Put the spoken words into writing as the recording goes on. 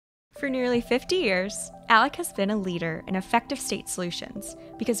For nearly 50 years, ALEC has been a leader in effective state solutions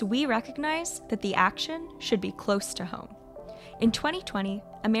because we recognize that the action should be close to home. In 2020,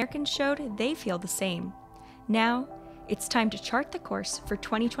 Americans showed they feel the same. Now, it's time to chart the course for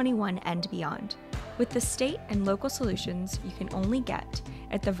 2021 and beyond, with the state and local solutions you can only get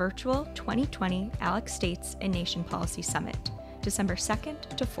at the virtual 2020 ALEC States and Nation Policy Summit, December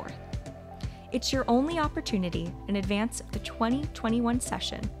 2nd to 4th. It's your only opportunity in advance of the 2021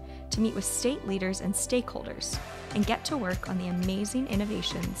 session to meet with state leaders and stakeholders and get to work on the amazing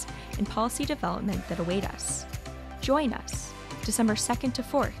innovations and policy development that await us. Join us, December 2nd to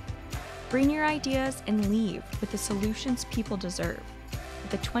 4th. Bring your ideas and leave with the solutions people deserve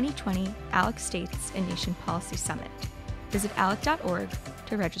at the 2020 ALEC States and Nation Policy Summit. Visit alec.org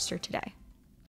to register today.